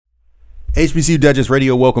HBCU Digest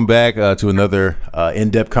Radio, welcome back to another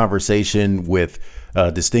in-depth conversation with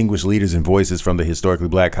distinguished leaders and voices from the historically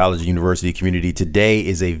Black college and university community. Today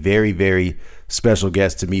is a very, very special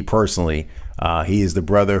guest to me personally. He is the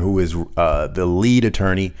brother who is the lead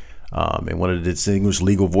attorney and one of the distinguished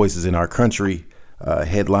legal voices in our country,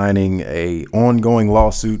 headlining a ongoing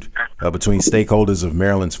lawsuit between stakeholders of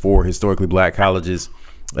Maryland's 4 historically Black colleges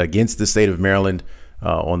against the state of Maryland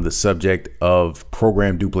on the subject of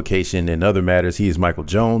program duplication and other matters. He is Michael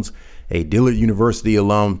Jones, a Dillard University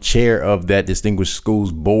alum, chair of that distinguished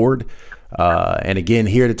schools board, and again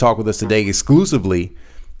here to talk with us today exclusively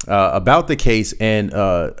about the case. And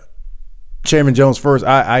Chairman Jones, first,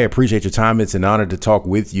 I appreciate your time. It's an honor to talk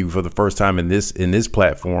with you for the first time in this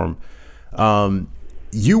platform.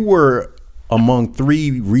 You were among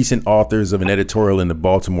 3 recent authors of an editorial in the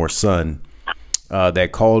Baltimore Sun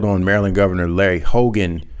that called on Maryland Governor Larry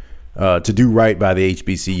Hogan to do right by the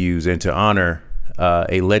HBCUs and to honor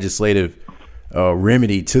a legislative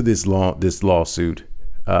remedy to this lawsuit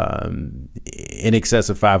in excess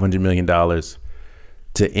of $500 million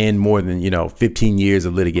to end more than 15 years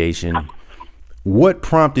of litigation. What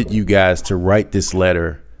prompted you guys to write this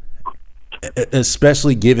letter,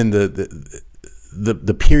 especially given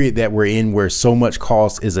the period that we're in, where so much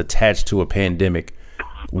cost is attached to a pandemic?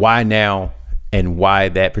 Why now? And why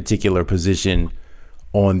that particular position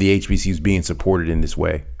on the HBCUs being supported in this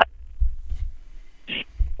way?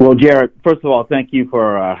 Well, Jared, first of all, thank you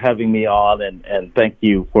for having me on, and thank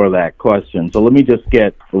you for that question. So let me just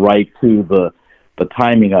get right to the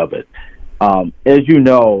timing of it. As you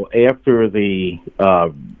know, after essentially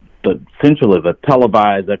the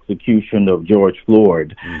televised execution of George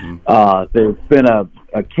Floyd, there's been a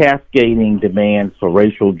cascading demand for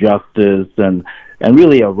racial justice and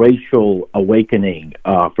really a racial awakening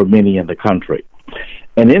for many in the country.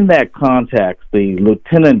 And in that context, the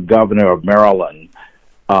Lieutenant Governor of Maryland,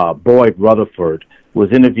 Boyd Rutherford,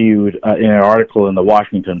 was interviewed in an article in the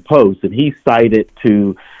Washington Post, and he cited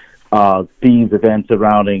to these events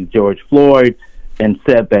surrounding George Floyd and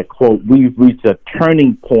said that, quote, "We've reached a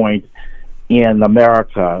turning point in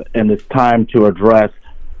America, and it's time to address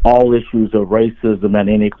all issues of racism and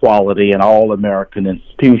inequality in all American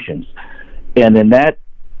institutions." And in that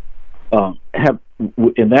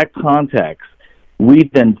context, we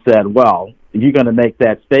then said, well, if you're going to make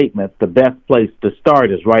that statement, the best place to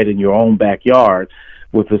start is right in your own backyard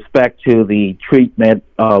with respect to the treatment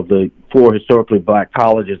of the 4 historically Black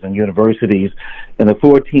colleges and universities in a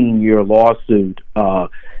 14-year lawsuit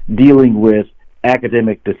dealing with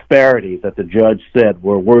academic disparities that the judge said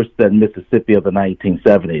were worse than Mississippi of the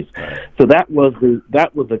 1970s. Right. So that was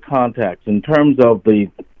the context. In terms of the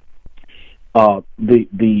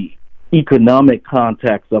economic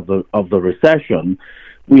context of the recession,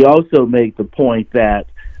 we also make the point that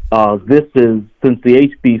this is, since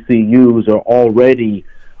the HBCUs are already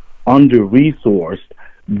under-resourced,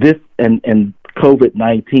 this and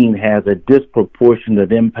COVID-19 has a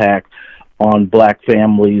disproportionate impact on Black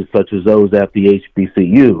families such as those at the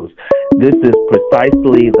HBCUs. This is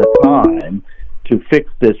precisely the time to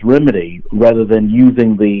fix this remedy rather than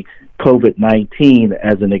using the COVID-19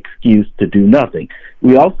 as an excuse to do nothing.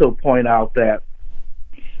 We also point out that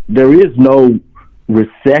there is no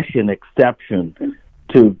recession exception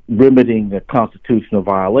to remedying a constitutional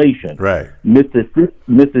violation. Right.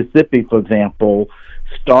 Mississippi, for example,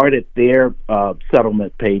 started their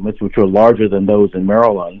settlement payments, which were larger than those in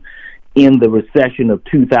Maryland, in the recession of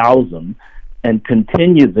 2000 and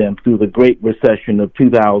continued them through the Great Recession of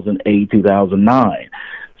 2008, 2009.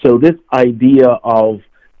 So this idea of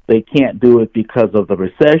they can't do it because of the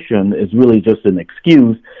recession is really just an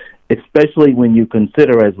excuse, especially when you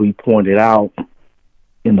consider, as we pointed out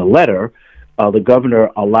in the letter, the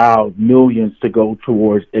governor allowed millions to go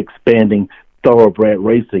towards expanding thoroughbred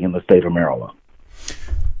racing in the state of Maryland.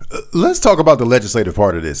 Let's talk about the legislative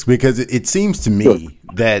part of this, because it seems to me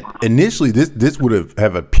that initially this would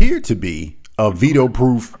have appeared to be a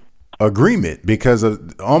veto-proof agreement because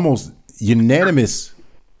of almost unanimous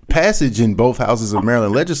passage in both houses of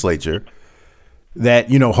Maryland legislature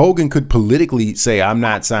that, Hogan could politically say, I'm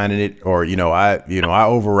not signing it, or, I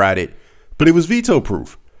override it, but it was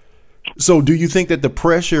veto-proof. So do you think that the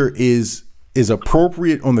pressure is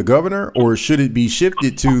appropriate on the governor, or should it be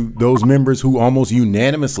shifted to those members who almost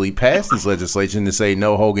unanimously passed this legislation to say,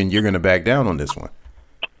 no, Hogan, you're going to back down on this one?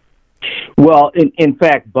 Well, in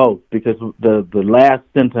fact, both, because the last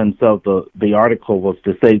sentence of the article was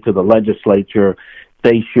to say to the legislature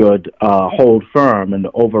they should hold firm and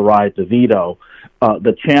override the veto.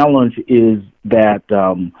 The challenge is that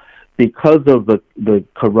because of the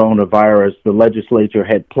coronavirus, the legislature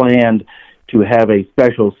had planned to have a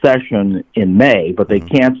special session in May, but they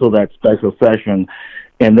canceled that special session,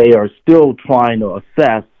 and they are still trying to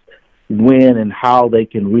assess when and how they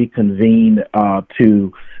can reconvene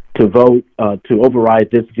to vote to override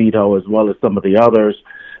this veto as well as some of the others.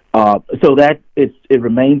 So that it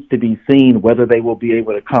remains to be seen whether they will be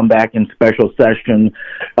able to come back in special session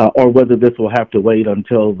or whether this will have to wait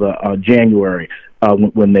until the January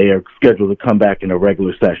when they are scheduled to come back in a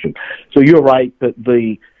regular session. So you're right that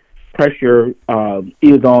the pressure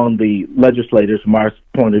is on the legislators from our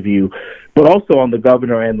point of view, but also on the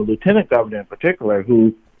governor and the lieutenant governor in particular,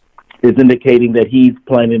 who is indicating that he's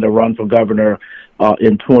planning to run for governor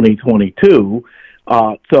in 2022.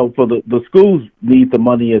 So for the schools need the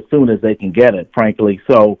money as soon as they can get it, frankly.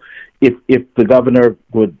 So if the governor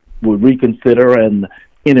would reconsider and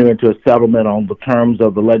enter into a settlement on the terms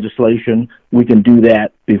of the legislation, we can do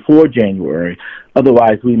that before January.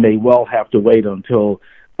 Otherwise, we may well have to wait until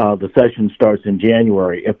the session starts in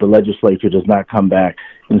January if the legislature does not come back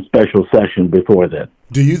in special session before then.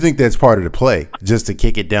 Do you think that's part of the play, just to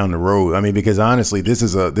kick it down the road? I mean, because honestly, this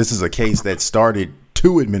is a case that started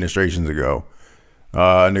 2 administrations ago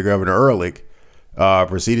under Governor Ehrlich,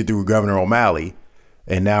 proceeded through Governor O'Malley,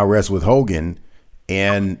 and now rests with Hogan.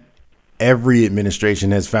 And every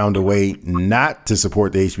administration has found a way not to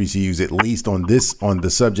support the HBCUs, at least on the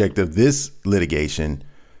subject of this litigation.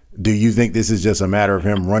 Do you think this is just a matter of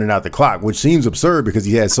him running out the clock, which seems absurd because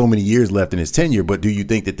he has so many years left in his tenure? But do you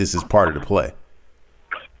think that this is part of the play?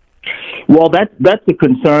 Well, that's the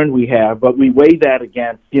concern we have, but we weigh that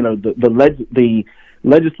against, the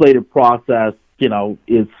legislative process,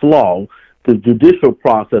 is slow. The judicial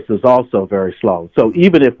process is also very slow. So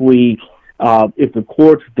even if if the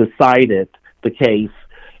courts decided the case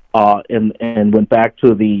and went back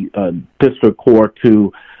to the district court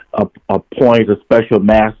to appoint a special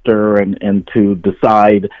master and to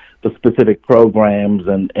decide the specific programs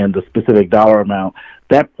and the specific dollar amount,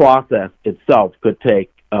 that process itself could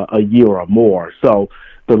take a year or more. So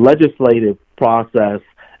the legislative process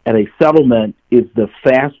and a settlement is the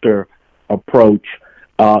faster approach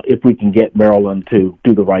if we can get Maryland to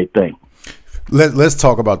do the right thing. Let's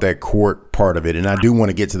talk about that court part of it, and I do want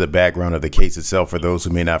to get to the background of the case itself for those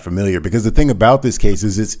who may not be familiar, because the thing about this case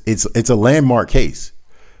is it's a landmark case,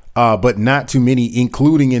 but not too many,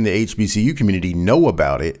 including in the HBCU community, know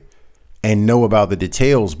about it and know about the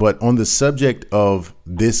details. But on the subject of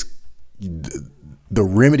this, the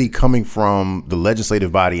remedy coming from the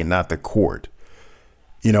legislative body and not the court,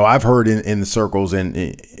 I've heard in the circles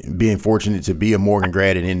and being fortunate to be a Morgan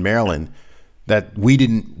grad and in Maryland that we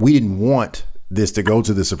didn't want this to go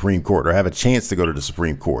to the Supreme Court or have a chance to go to the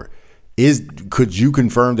Supreme Court. Could you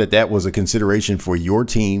confirm that was a consideration for your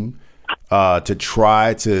team to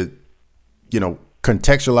try to,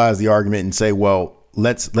 contextualize the argument and say, well,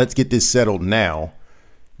 let's get this settled now,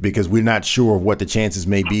 because we're not sure of what the chances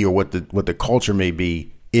may be or what the culture may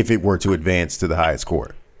be if it were to advance to the highest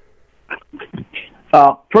court?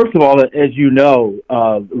 First of all, as you know,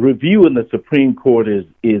 review in the Supreme Court is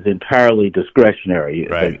entirely discretionary.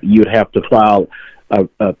 Right. You'd have to file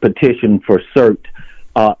a petition for cert.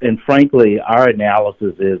 And frankly, our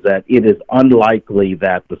analysis is that it is unlikely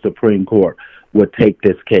that the Supreme Court would take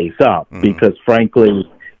this case up because, frankly,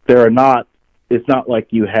 it's not like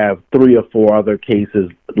you have 3 or 4 other cases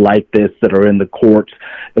like this that are in the courts,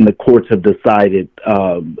 and the courts have decided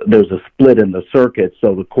there's a split in the circuit,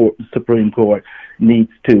 so the Supreme Court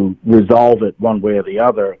needs to resolve it one way or the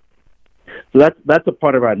other. So that's a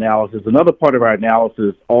part of our analysis. Another part of our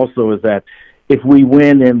analysis also is that if we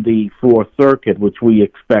win in the Fourth Circuit, which we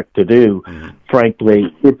expect to do,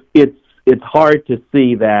 frankly, it's hard to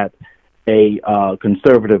see that a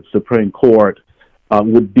conservative Supreme Court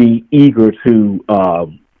would be eager to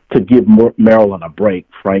give Maryland a break,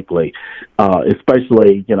 frankly.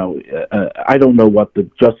 Especially, I don't know what the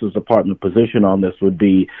Justice Department position on this would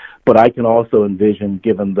be, but I can also envision,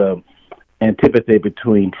 given the antipathy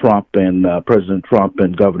between Trump and President Trump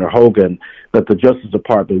and Governor Hogan, that the Justice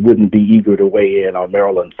Department wouldn't be eager to weigh in on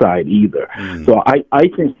Maryland's side either. So I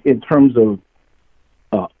think in terms of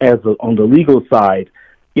on the legal side,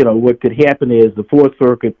 what could happen is the Fourth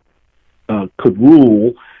Circuit could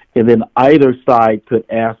rule, and then either side could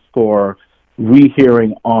ask for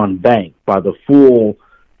rehearing en banc by the full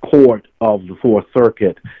court of the Fourth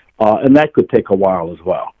Circuit, and that could take a while as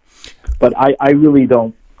well. But I really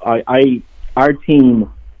don't. Our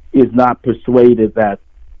team is not persuaded that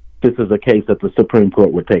this is a case that the Supreme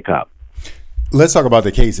Court would take up. Let's talk about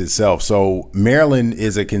the case itself. So Maryland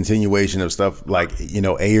is a continuation of stuff like,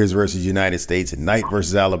 Ayers versus United States and Knight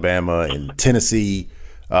versus Alabama and Tennessee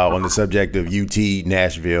on the subject of UT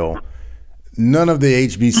Nashville. none of the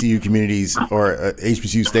HBCU communities or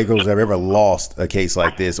HBCU stakeholders have ever lost a case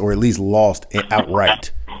like this, or at least lost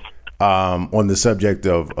outright on the subject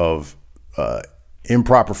of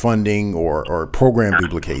improper funding or program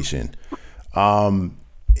duplication.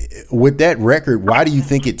 With that record, why do you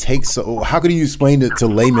think it takes so? How could you explain it to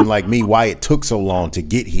laymen like me why it took so long to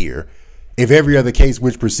get here? If every other case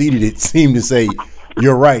which preceded it seemed to say,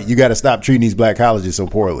 "You're right, you got to stop treating these black colleges so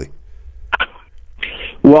poorly."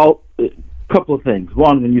 Well, a couple of things.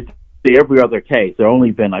 One, when you say every other case, there have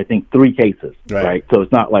only been, I think, 3 cases, right? So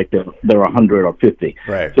it's not like there are 100 or 50.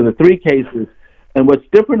 Right. So the 3 cases. And what's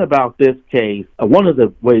different about this case, one of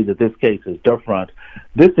the ways that this case is different,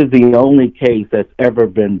 this is the only case that's ever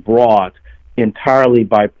been brought entirely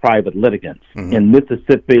by private litigants. Mm-hmm. In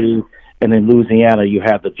Mississippi and in Louisiana, you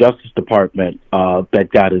have the Justice Department that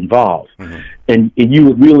got involved. Mm-hmm. And you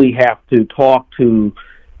would really have to talk to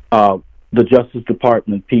the Justice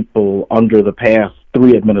Department people under the past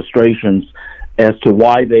 3 administrations as to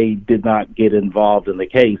why they did not get involved in the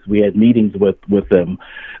case. We had meetings with them.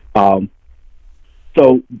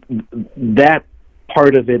 So that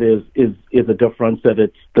part of it is a difference, that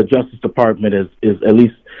it's the Justice Department is at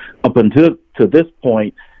least up until to this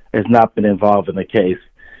point has not been involved in the case.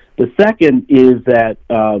 The second is that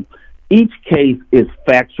each case is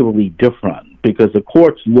factually different because the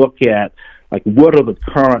courts look at like what are the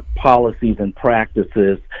current policies and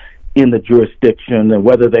practices in the jurisdiction and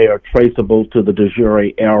whether they are traceable to the de jure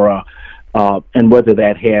era and whether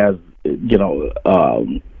that has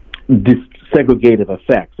segregative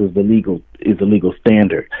effects is the legal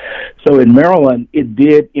standard. So in Maryland, it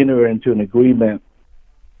did enter into an agreement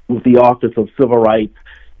with the Office of Civil Rights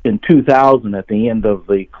in 2000 at the end of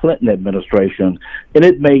the Clinton administration, and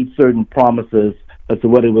it made certain promises as to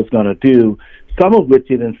what it was going to do, some of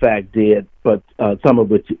which it in fact did, but some of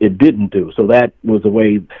which it didn't do. So that was a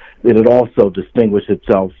way that it also distinguished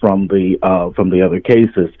itself from the other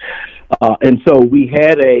cases. And so we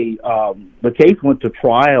had the case went to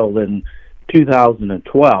trial in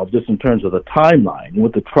 2012, just in terms of the timeline.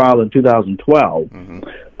 With the trial in 2012, mm-hmm.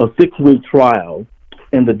 a 6-week trial,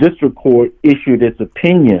 and the district court issued its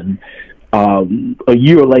opinion a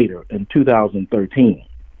year later in 2013.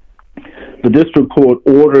 The district court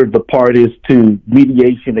ordered the parties to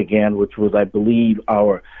mediation again, which was, I believe,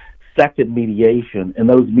 our second mediation, and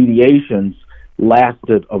those mediations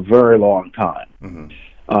lasted a very long time. Mm-hmm.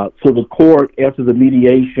 So the court, after the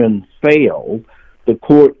mediation failed, the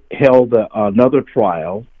court held another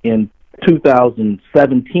trial in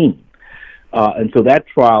 2017. And so that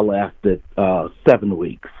trial lasted 7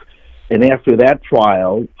 weeks. And after that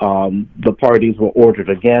trial, the parties were ordered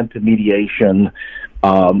again to mediation,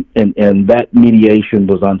 and that mediation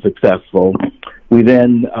was unsuccessful. We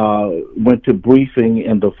then went to briefing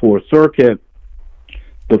in the Fourth Circuit.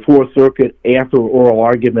 The Fourth Circuit, after oral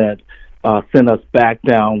argument, sent us back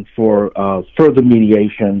down for further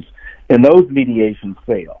mediations, and those mediations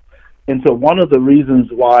failed. And so one of the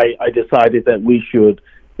reasons why I decided that we should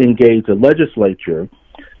engage the legislature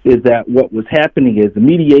is that what was happening is the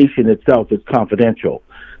mediation itself is confidential.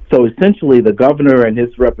 So essentially the governor and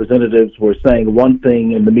his representatives were saying one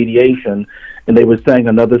thing in the mediation, and they were saying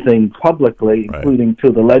another thing publicly, right, including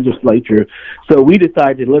to the legislature. So we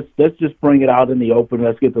decided let's just bring it out in the open.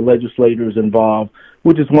 Let's get the legislators involved,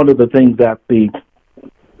 which is one of the things that the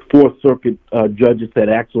Fourth Circuit judges had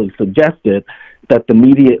actually suggested, that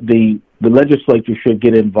the legislature should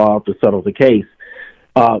get involved to settle the case.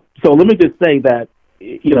 So let me just say that,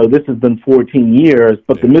 this has been 14 years,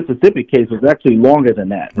 but the Mississippi case was actually longer than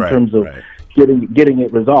that in terms of getting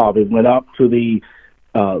it resolved. It went up to the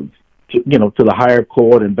to the higher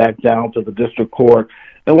court and back down to the district court.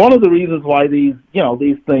 And one of the reasons why these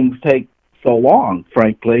things take so long,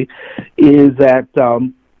 frankly, is that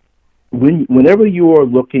whenever you are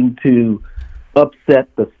looking to upset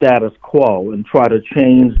the status quo and try to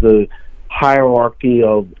change the hierarchy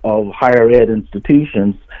of higher ed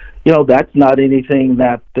institutions, that's not anything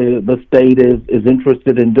that the state is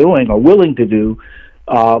interested in doing or willing to do.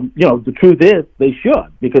 The truth is they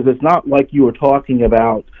should, because it's not like you were talking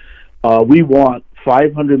about, we want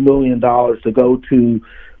 $500 million to go to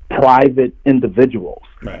private individuals.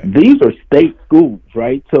 Right. These are state schools,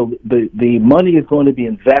 right? So the money is going to be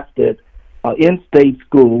invested in state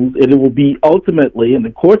schools. It will be ultimately, and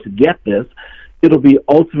the courts get this, it'll be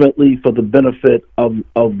ultimately for the benefit of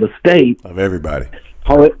the state. Of everybody.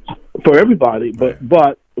 For everybody.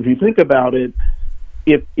 But if you think about it,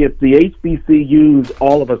 if the HBCUs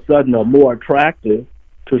all of a sudden are more attractive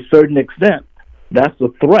to a certain extent, that's a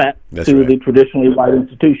threat to the traditionally white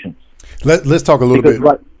institutions. Let's talk a little bit.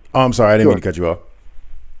 I'm sorry, I didn't mean to cut you off.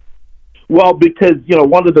 Well, because,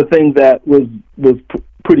 one of the things that was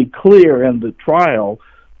pretty clear in the trial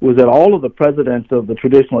was that all of the presidents of the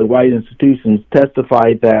traditionally white institutions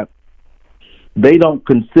testified that they don't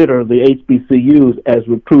consider the HBCUs as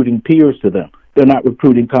recruiting peers to them. They're not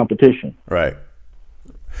recruiting competition. Right.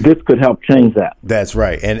 This could help change that. That's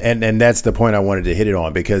right. And that's the point I wanted to hit it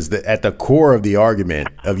on, because at the core of the argument,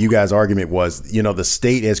 of you guys' argument, was, the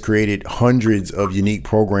state has created hundreds of unique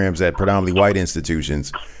programs at predominantly white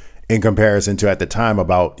institutions in comparison to, at the time,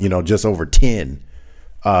 about, just over 10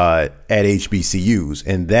 at HBCUs.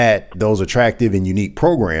 And those attractive and unique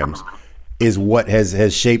programs is what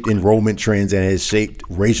has shaped enrollment trends and has shaped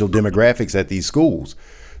racial demographics at these schools.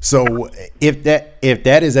 So if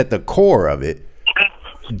that is at the core of it,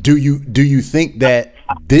 do you think that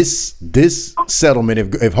this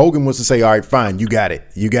settlement, if Hogan was to say, all right, fine, you got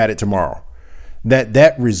it tomorrow,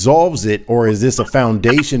 that resolves it, or is this a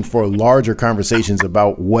foundation for larger conversations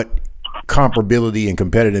about what comparability and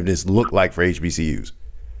competitiveness look like for HBCUs?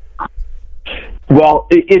 Well,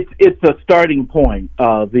 it's a starting point.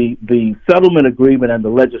 The settlement agreement and the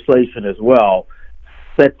legislation as well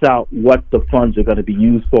sets out what the funds are going to be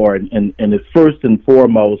used for, and it's first and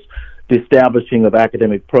foremost the establishing of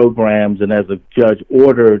academic programs, and as a judge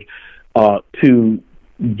ordered, to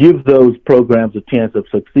give those programs a chance of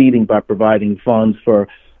succeeding by providing funds for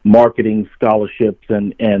marketing, scholarships,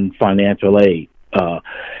 and financial aid.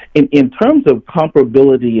 In terms of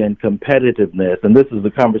comparability and competitiveness, and this is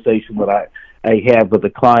the conversation that I have with the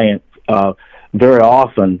clients very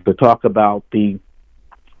often, to talk about the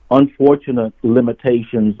unfortunate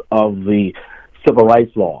limitations of the civil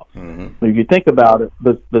rights laws. Mm-hmm. If you think about it,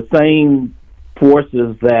 the same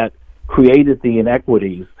forces that created the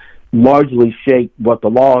inequities largely shape what the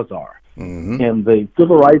laws are. Mm-hmm. And the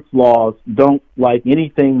civil rights laws don't like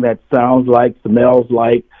anything that sounds like, smells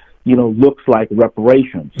like, looks like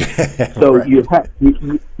reparations. So right. you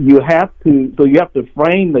have to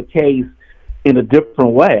frame the case in a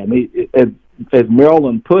different way. I mean, as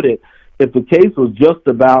Maryland put it, if the case was just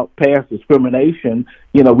about past discrimination,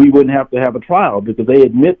 we wouldn't have to have a trial, because they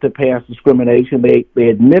admit to past discrimination. They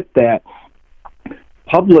admit that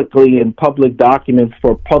publicly in public documents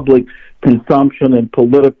for public consumption and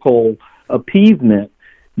political appeasement.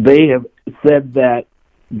 They have said that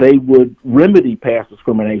they would remedy past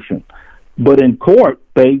discrimination. But in court,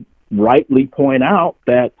 they rightly point out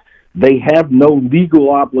that they have no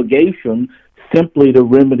legal obligation simply to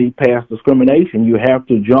remedy past discrimination. You have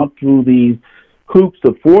to jump through these hoops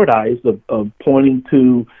of Fordyce of pointing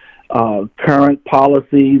to current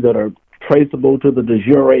policies that are traceable to the de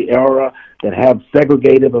jure era, that have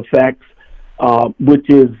segregative effects, which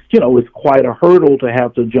is quite a hurdle to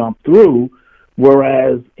have to jump through.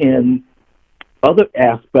 Whereas in other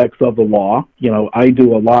aspects of the law, I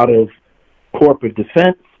do a lot of corporate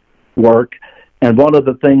defense work, and one of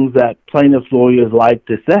the things that plaintiffs' lawyers like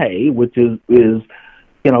to say, which is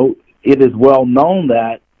it is well known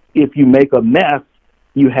that if you make a mess,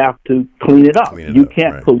 you have to clean it up. You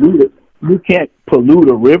can't pollute it. You can't pollute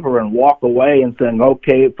a river and walk away and saying,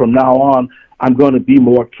 okay, from now on, I'm going to be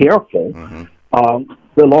more careful. Mm-hmm.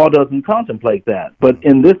 The law doesn't contemplate that. But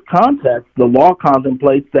in this context, the law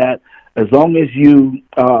contemplates that as long as you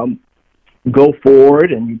go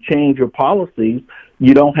forward and you change your policies,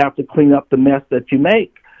 you don't have to clean up the mess that you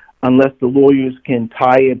make, unless the lawyers can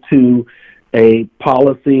tie it to a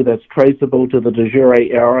policy that's traceable to the de jure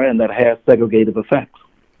era and that has segregative effects.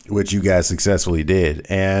 Which you guys successfully did.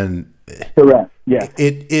 And correct. Yeah.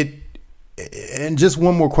 And just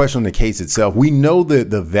one more question on the case itself. We know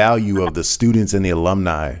the value of the students and the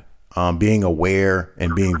alumni being aware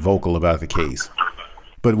and being vocal about the case.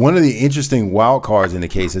 But one of the interesting wild cards in the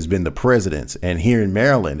case has been the presidents. And here in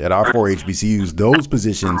Maryland, at our 4 HBCUs, those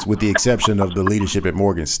positions, with the exception of the leadership at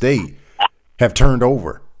Morgan State, have turned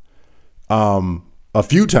over a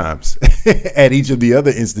few times at each of the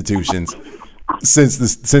other institutions since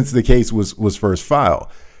the case was first filed.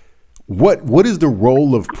 What is the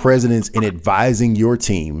role of presidents in advising your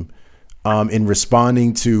team in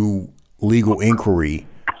responding to legal inquiry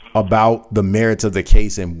about the merits of the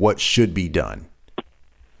case and what should be done?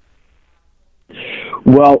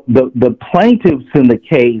 Well, the plaintiffs in the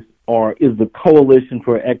case is the Coalition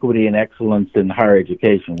for Equity and Excellence in Higher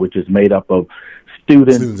Education, which is made up of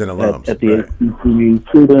students and alums at the HBCU,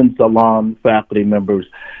 students, alum, faculty members,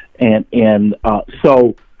 and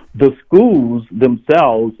so the schools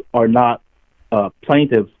themselves are not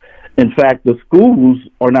plaintiffs. In fact, the schools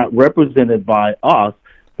are not represented by us.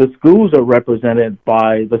 The schools are represented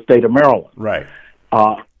by the state of Maryland. Right.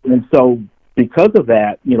 And so because of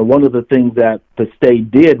that, one of the things that the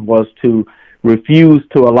state did was to refuse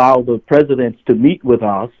to allow the presidents to meet with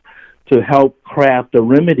us to help craft a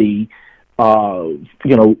remedy.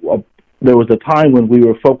 There was a time when we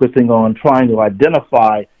were focusing on trying to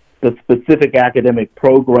identify the specific academic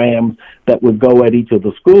programs that would go at each of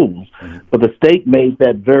the schools. Mm-hmm. But the state made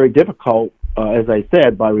that very difficult, as I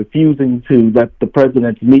said, by refusing to let the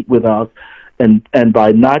president meet with us and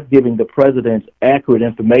by not giving the president accurate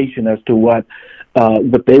information as to what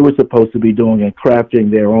they were supposed to be doing and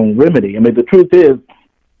crafting their own remedy. I mean, the truth is,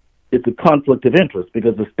 it's a conflict of interest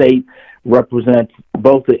because the state represents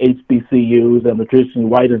both the HBCUs and the traditionally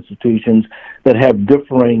white institutions that have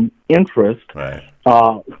differing interests. Right.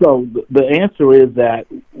 So the answer is that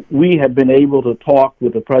we have been able to talk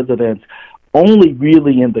with the president only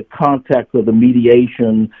really in the context of the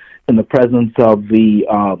mediation in the presence of the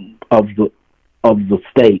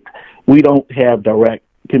state. We don't have direct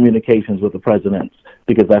communications with the president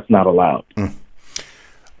because that's not allowed. Mm.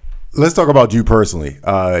 Let's talk about you personally.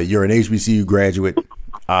 You're an HBCU graduate.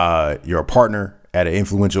 You're a partner at an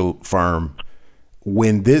influential firm.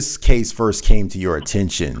 When this case first came to your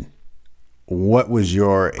attention, what was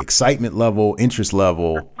your excitement level, interest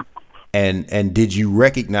level, and did you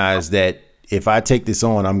recognize that if I take this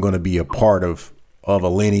on, I'm going to be a part of a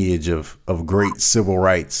lineage of great civil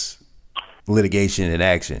rights litigation and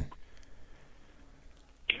action?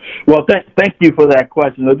 Well, thank you for that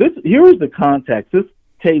question. Now, here is the context. This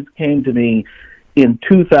case came to me in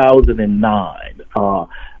 2009.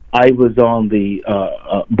 I was on the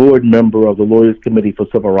board member of the Lawyers Committee for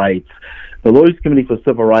Civil Rights. The Lawyers Committee for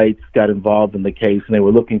Civil Rights got involved in the case, and they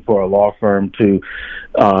were looking for a law firm to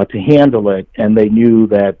handle it. And they knew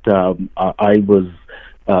that I was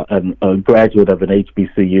a graduate of an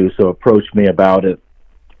HBCU, so approached me about it.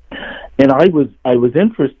 And I was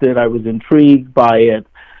interested. I was intrigued by it.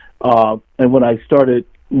 And when I started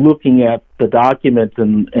looking at the documents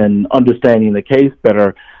and understanding the case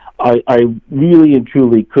better, I really and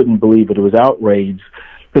truly couldn't believe it. It was outrage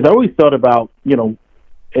because I always thought about,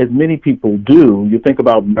 as many people do, you think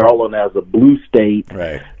about Maryland as a blue state,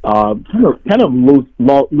 right? Kind of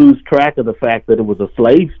lose track of the fact that it was a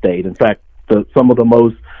slave state. In fact, some of the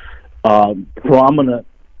most prominent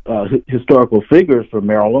historical figures from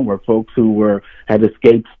Maryland were folks who had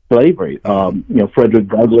escaped slavery. Frederick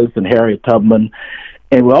Douglass and Harriet Tubman.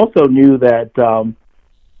 And we also knew that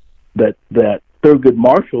Thurgood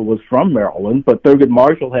Marshall was from Maryland, but Thurgood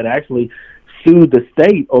Marshall had actually sued the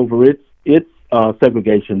state over its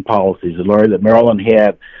segregation policies. And learned that Maryland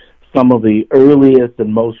had some of the earliest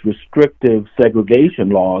and most restrictive segregation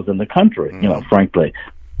laws in the country. Frankly.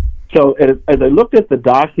 So as I looked at the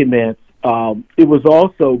documents, it was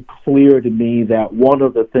also clear to me that one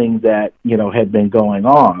of the things that had been going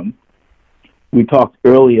on. We talked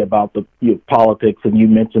earlier about the politics, and you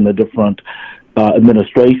mentioned the different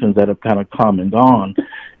administrations that have kind of come and gone.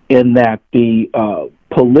 In that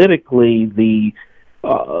politically the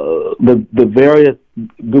various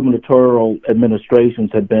gubernatorial administrations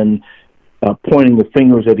had been pointing the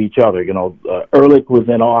fingers at each other. Ehrlich was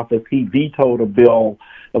in office; he vetoed a bill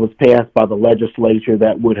that was passed by the legislature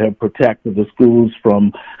that would have protected the schools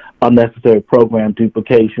from unnecessary program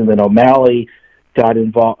duplication. Then O'Malley got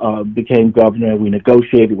involved, became governor. We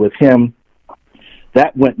negotiated with him.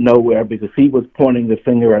 That went nowhere because he was pointing the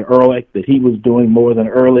finger at Ehrlich, that he was doing more than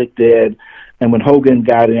Ehrlich did. And when Hogan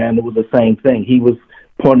got in, it was the same thing. He was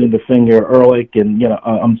pointing the finger at Ehrlich and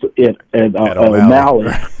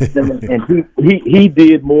O'Malley, and he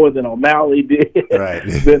did more than O'Malley did. Right.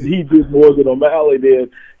 That he did more than O'Malley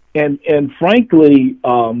did, and frankly,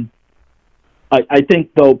 I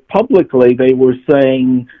think though publicly they were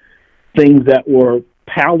saying things that were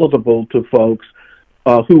palatable to folks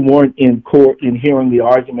who weren't in court and hearing the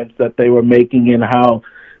arguments that they were making and how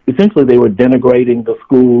essentially they were denigrating the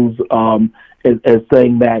schools as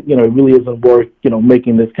saying that, it really isn't worth,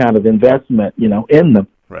 making this kind of investment, in them.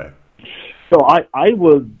 Right. So I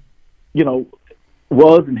was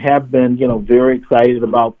and have been, very excited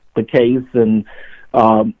about the case and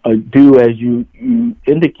do, as you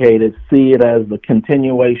indicated, see it as the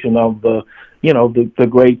continuation of the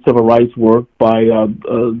great civil rights work by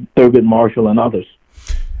Thurgood Marshall and others.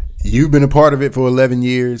 You've been a part of it for 11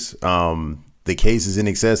 years. The case is in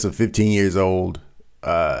excess of 15 years old.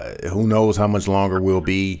 Who knows how much longer we'll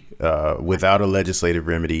be without a legislative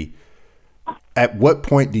remedy. At what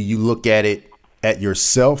point do you look at it, at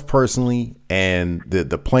yourself personally and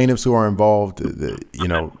the plaintiffs who are involved?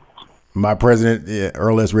 My president,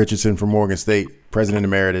 Earl S. Richardson from Morgan State, president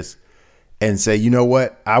emeritus, and say, you know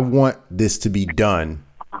what, I want this to be done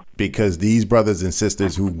because these brothers and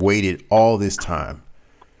sisters who waited all this time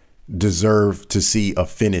deserve to see a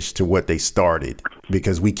finish to what they started,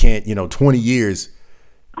 because we can't, 20 years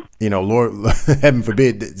you know, Lord, heaven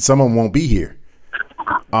forbid, someone won't be here.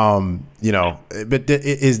 You know, but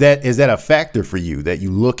is that a factor for you, that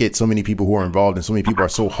you look at so many people who are involved and so many people are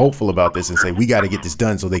so hopeful about this and say, we got to get this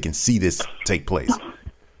done so they can see this take place?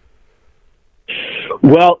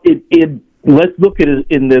 Well, let's look at it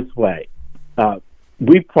in this way.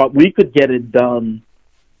 We could get it done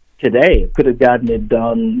today. Could have gotten it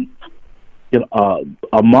done, you know,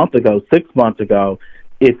 a month ago, 6 months ago,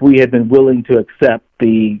 if we had been willing to accept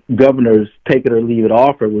the governor's take it or leave it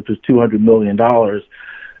offer, which was $200 million.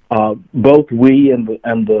 Both we and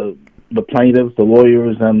the plaintiffs, the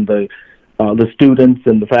lawyers, and the students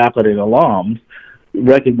and the faculty and alums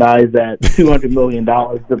recognize that $200 million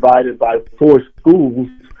divided by 4 schools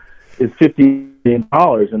is $50 million,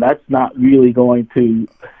 and that's not really going to.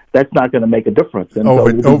 That's not going to make a difference. And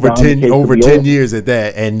over 10 years at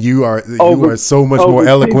that, and you are so much more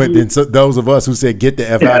eloquent than those of us who said get the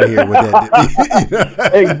F out of here with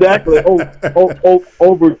that. Exactly.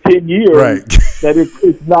 Over 10 years, right? That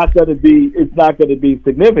it's not going to be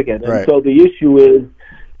significant. And right. So the issue is,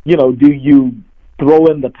 you know, do you throw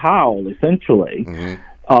in the towel essentially?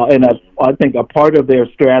 Mm-hmm. And I think a part of their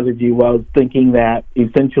strategy was thinking that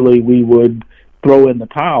essentially we would throw in the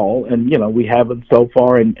towel, and you know, we haven't so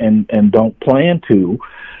far, and don't plan to.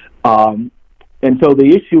 And so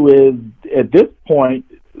the issue is, at this point,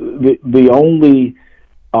 the only,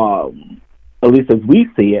 at least as we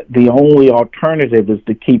see it, the only alternative is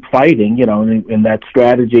to keep fighting. You know, and that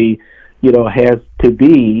strategy, you know, has to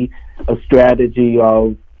be a strategy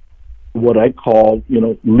of what I call, you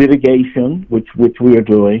know, litigation, which we are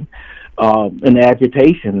doing. And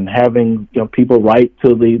agitation, and having, you know, people write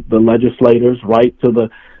to the legislators, write to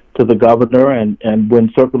the governor, and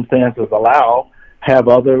when circumstances allow, have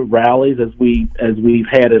other rallies as we've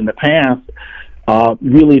had in the past,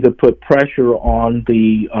 really to put pressure on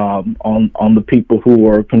the people who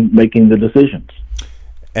are making the decisions.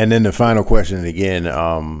 And then the final question, and again,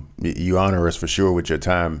 you honor us for sure with your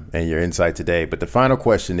time and your insight today. But the final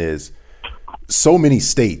question is, so many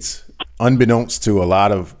states, unbeknownst to a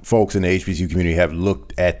lot of folks in the HBCU community, have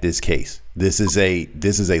looked at this case. This is a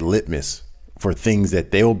litmus for things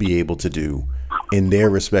that they'll be able to do in their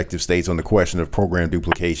respective states on the question of program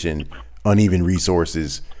duplication, uneven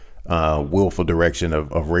resources, willful direction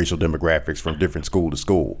of racial demographics from different school to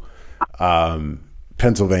school.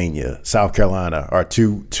 Pennsylvania, South Carolina are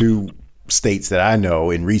two states that I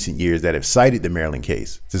know in recent years that have cited the Maryland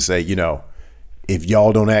case to say, you know, if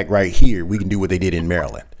y'all don't act right here, we can do what they did in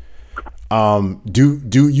Maryland.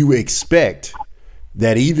 Do you expect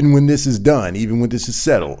that even when this is done, even when this is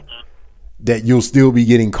settled, that you'll still be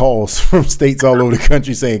getting calls from states all over the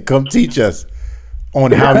country saying, come teach us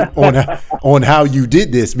on how you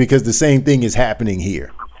did this, because the same thing is happening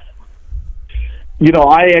here? You know,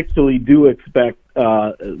 I actually do expect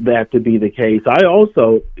that to be the case. I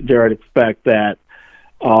also, Jared, expect that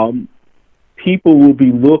people will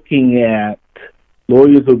be looking at,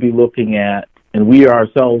 lawyers will be looking at, and we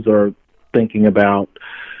ourselves are thinking about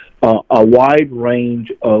a wide range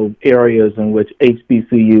of areas in which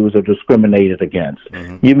HBCUs are discriminated against.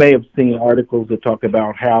 Mm-hmm. You may have seen articles that talk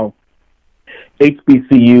about how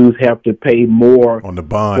HBCUs have to pay more on the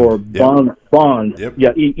bond for bonds. Yep.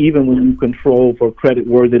 Yeah, even when you control for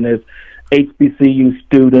creditworthiness, HBCU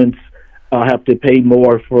students have to pay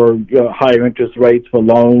more for higher interest rates for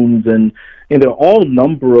loans, and there are all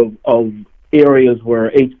number of areas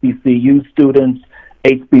where HBCU students,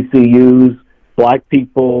 HBCUs, Black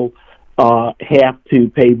people have to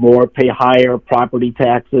pay more, pay higher property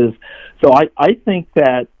taxes. So I think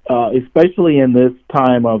that especially in this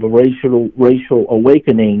time of a racial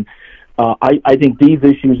awakening, I think these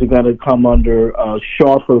issues are going to come under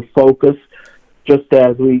sharper focus, just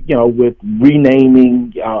as we, you know, with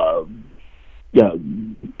renaming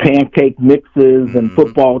pancake mixes and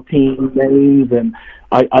football team names, and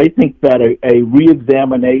I think that a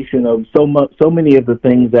reexamination of so many of the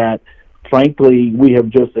things that, frankly, we have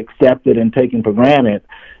just accepted and taken for granted,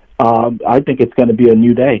 I think it's going to be a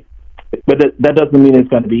new day. But that doesn't mean it's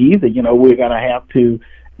going to be easy. You know, we're going to have to,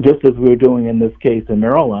 just as we're doing in this case in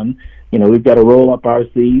Maryland, you know, we've got to roll up our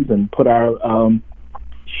sleeves and put our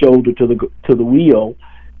shoulder to the wheel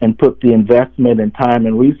and put the investment and time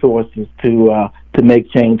and resources to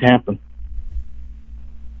make change happen.